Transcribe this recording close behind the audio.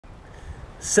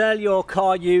Sell Your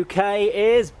Car UK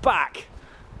is back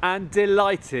and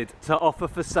delighted to offer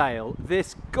for sale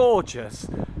this gorgeous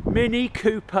Mini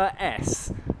Cooper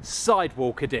S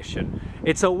Sidewalk edition.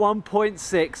 It's a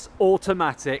 1.6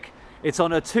 automatic. It's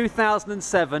on a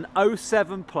 2007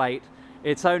 07 plate.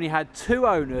 It's only had 2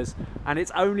 owners and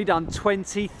it's only done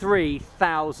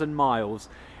 23,000 miles.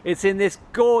 It's in this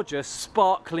gorgeous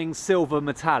sparkling silver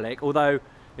metallic, although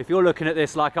if you're looking at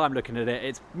this like I'm looking at it,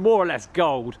 it's more or less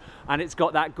gold, and it's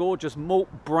got that gorgeous malt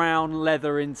brown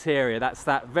leather interior. That's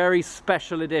that very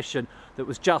special edition that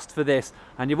was just for this.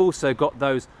 And you've also got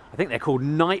those, I think they're called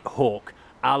Nighthawk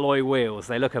alloy wheels.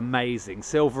 They look amazing,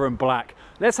 silver and black.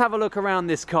 Let's have a look around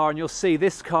this car and you'll see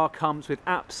this car comes with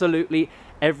absolutely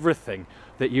everything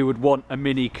that you would want a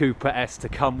Mini Cooper S to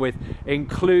come with,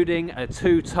 including a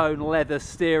 2-tone leather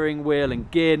steering wheel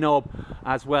and gear knob,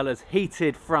 as well as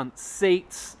heated front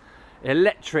seats,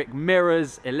 electric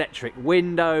mirrors, electric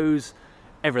windows,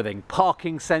 everything,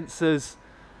 parking sensors.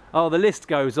 Oh, the list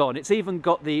goes on. It's even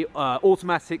got the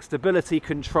automatic stability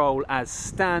control as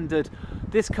standard.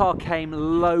 This car came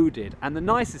loaded, and the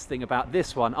nicest thing about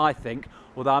this one, I think,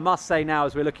 although I must say now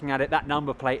as we're looking at it, that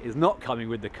number plate is not coming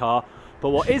with the car, but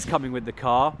what is coming with the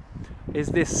car is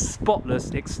this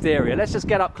spotless exterior. Let's just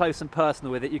get up close and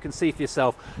personal with it. You can see for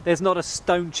yourself, there's not a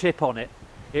stone chip on it.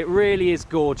 It really is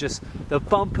gorgeous. The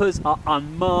bumpers are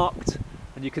unmarked,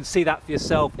 and you can see that for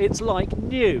yourself. It's like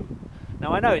new.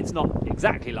 Now I know it's not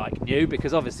exactly like new,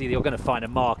 because obviously you're going to find a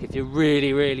mark if you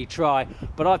really try,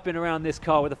 but I've been around this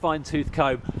car with a fine-tooth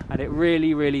comb and it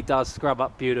really does scrub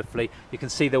up beautifully. You can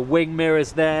see the wing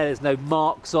mirrors there, there's no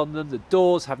marks on them, the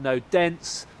doors have no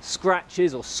dents,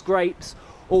 scratches or scrapes,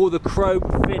 all the chrome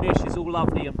finish is all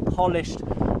lovely and polished.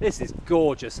 This is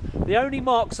gorgeous. The only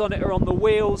marks on it are on the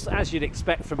wheels, as you'd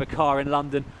expect from a car in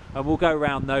London, and we'll go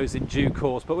around those in due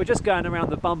course. But we're just going around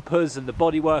the bumpers and the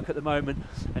bodywork at the moment,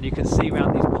 and you can see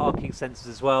around these parking sensors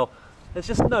as well. There's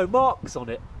just no marks on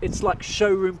it. It's like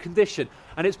showroom condition,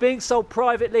 and it's being sold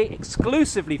privately,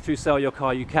 exclusively through Sell Your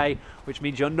Car UK, which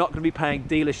means you're not going to be paying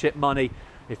dealership money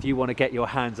if you want to get your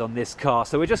hands on this car.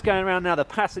 So we're just going around now the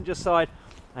passenger side,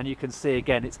 and you can see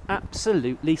again it's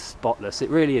absolutely spotless. It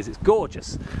really is. It's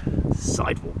gorgeous.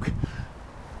 Sidewalk.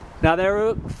 Now there are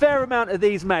a fair amount of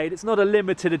these made. It's not a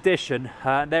limited edition.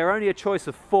 They're only a choice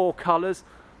of 4 colours,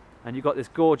 and you've got this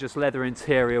gorgeous leather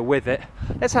interior with it.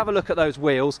 Let's have a look at those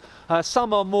wheels.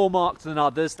 Some are more marked than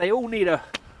others. They all need a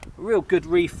real good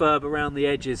refurb around the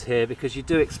edges here, because you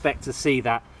do expect to see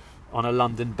that on a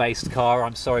London-based car,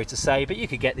 I'm sorry to say, but you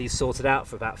could get these sorted out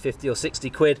for about 50 or 60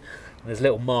 quid. There's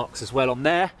little marks as well on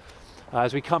there.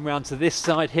 As we come round to this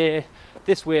side here,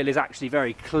 this wheel is actually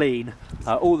very clean.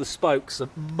 All the spokes are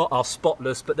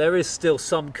spotless, but there is still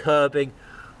some curbing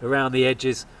around the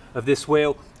edges of this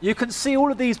wheel. You can see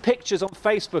all of these pictures on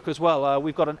Facebook as well.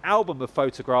 We've got an album of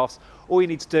photographs. All you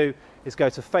need to do is go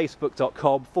to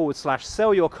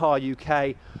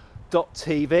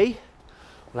facebook.com/sellyourcaruk.tv.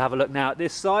 We'll have a look now at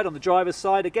this side, on the driver's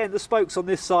side. Again, the spokes on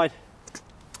this side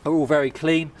are all very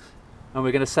clean, and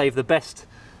we're going to save the best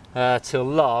till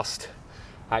last.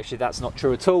 Actually, that's not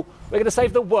true at all. We're going to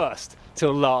save the worst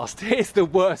till last. Here's the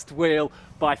worst wheel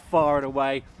by far and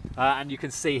away, and you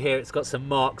can see here it's got some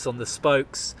marks on the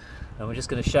spokes, and we're just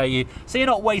going to show you so you're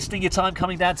not wasting your time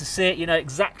coming down to see it. You know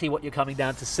exactly what you're coming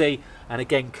down to see, and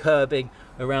again curbing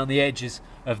around the edges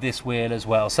of this wheel as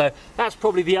well. So that's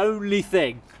probably the only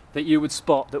thing that you would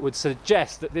spot that would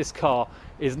suggest that this car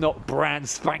is not brand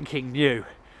spanking new.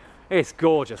 It's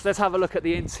gorgeous. Let's have a look at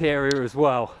the interior as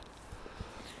well.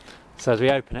 So as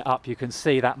we open it up, you can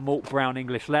see that malt brown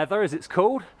English leather, as it's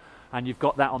called, and you've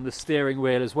got that on the steering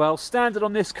wheel as well. Standard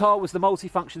on this car was the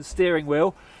multifunction steering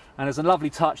wheel, and as a lovely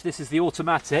touch, this is the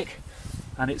automatic,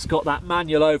 and it's got that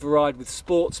manual override with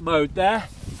sports mode there,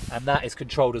 and that is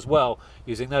controlled as well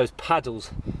using those paddles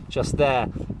just there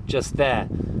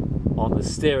on the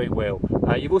steering wheel.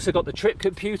 You've also got the trip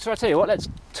computer. I tell you what, let's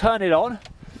turn it on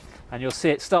and you'll see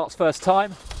it starts first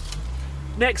time.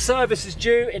 Next service is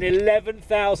due in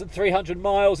 11,300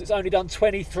 miles. It's only done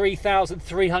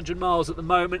 23,300 miles at the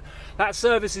moment. That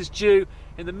service is due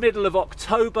in the middle of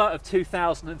October of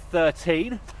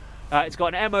 2013. It's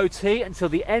got an MOT until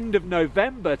the end of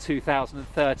November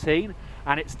 2013,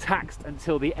 and it's taxed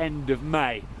until the end of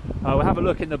May. We'll have a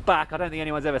look in the back. I don't think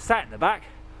anyone's ever sat in the back.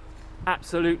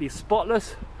 Absolutely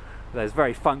spotless. There's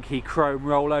very funky chrome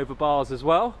rollover bars as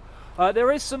well.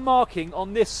 There is some marking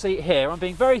on this seat here. I'm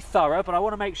being very thorough, but I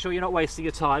want to make sure you're not wasting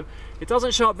your time. It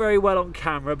doesn't show up very well on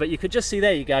camera, but you could just see,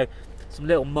 there you go, some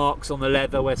little marks on the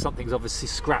leather where something's obviously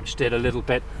scratched it a little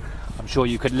bit. I'm sure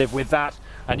you could live with that.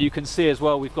 And you can see as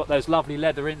well, we've got those lovely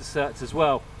leather inserts as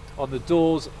well on the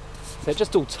doors So it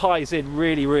just all ties in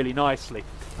really, really nicely.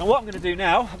 And what I'm going to do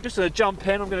now, I'm just going to jump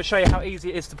in. I'm going to show you how easy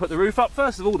it is to put the roof up.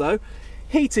 First of all though,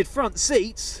 heated front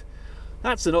seats.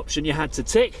 That's an option you had to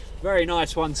tick. Very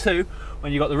nice one too,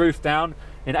 when you got the roof down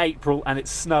in April and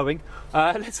it's snowing.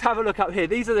 Let's have a look up here.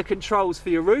 These are the controls for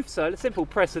your roof. So a simple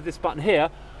press of this button here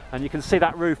and you can see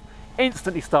that roof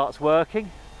instantly starts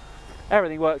working.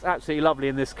 Everything works absolutely lovely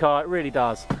in this car, it really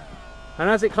does. And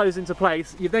as it closes into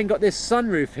place, you've then got this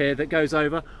sunroof here that goes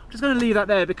over. I'm just going to leave that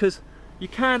there because you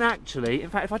can actually, in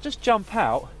fact, if I just jump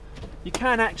out, you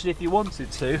can actually, if you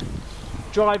wanted to,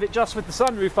 drive it just with the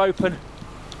sunroof open,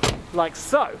 like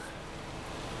so.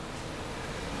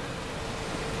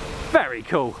 Very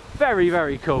cool, very,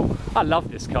 very cool. I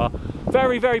love this car.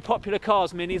 Very, very popular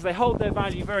cars, Minis. They hold their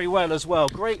value very well as well.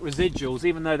 Great residuals,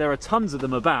 even though there are tons of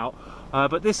them about.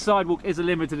 But this Sidewalk is a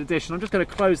limited edition. I'm just going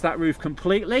to close that roof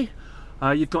completely.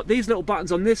 You've got these little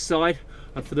buttons on this side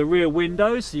for the rear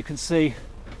windows. So you can see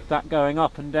that going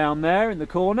up and down there in the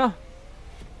corner.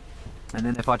 And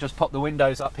then if I just pop the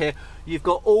windows up here, you've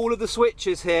got all of the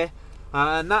switches here.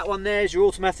 And that one there is your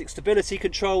automatic stability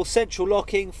control, central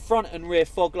locking, front and rear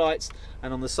fog lights,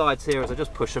 and on the sides here, as I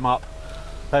just push them up,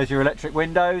 those are your electric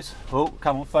windows. Oh,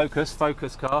 come on, focus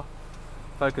car,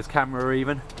 focus camera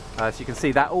even. So you can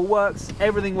see that all works.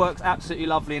 Everything works absolutely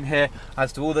lovely in here,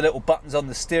 as do all the little buttons on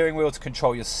the steering wheel to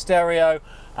control your stereo,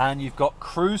 and you've got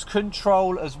cruise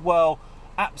control as well.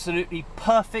 Absolutely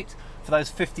perfect for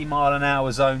those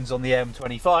 50-mile-an-hour zones on the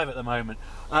M25 at the moment.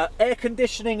 Air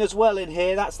conditioning as well in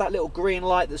here. That's that little green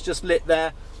light that's just lit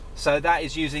there. So that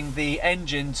is using the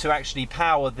engine to actually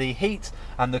power the heat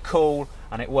and the cool,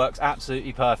 and it works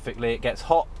absolutely perfectly. It gets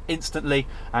hot instantly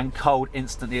and cold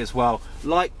instantly as well.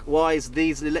 Likewise,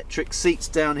 these electric seats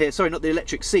down here, sorry, not the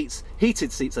electric seats,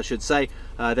 heated seats I should say,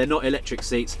 they're not electric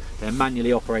seats, they're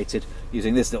manually operated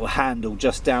using this little handle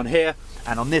just down here,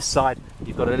 and on this side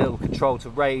you've got a little control to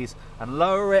raise and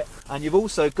lower it, and you've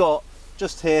also got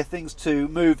just here things to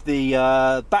move the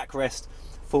backrest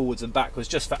forwards and backwards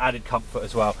just for added comfort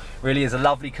as well. Really is a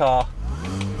lovely car.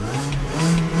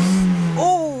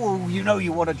 Oh, you know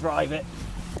you want to drive it.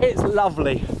 It's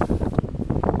lovely.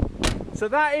 So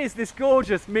that is this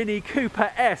gorgeous Mini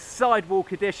Cooper S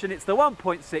Sidewalk Edition. It's the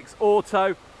 1.6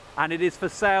 Auto and it is for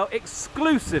sale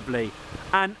exclusively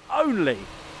and only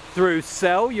through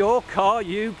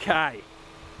SellYourCarUK.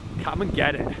 Come and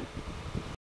get it.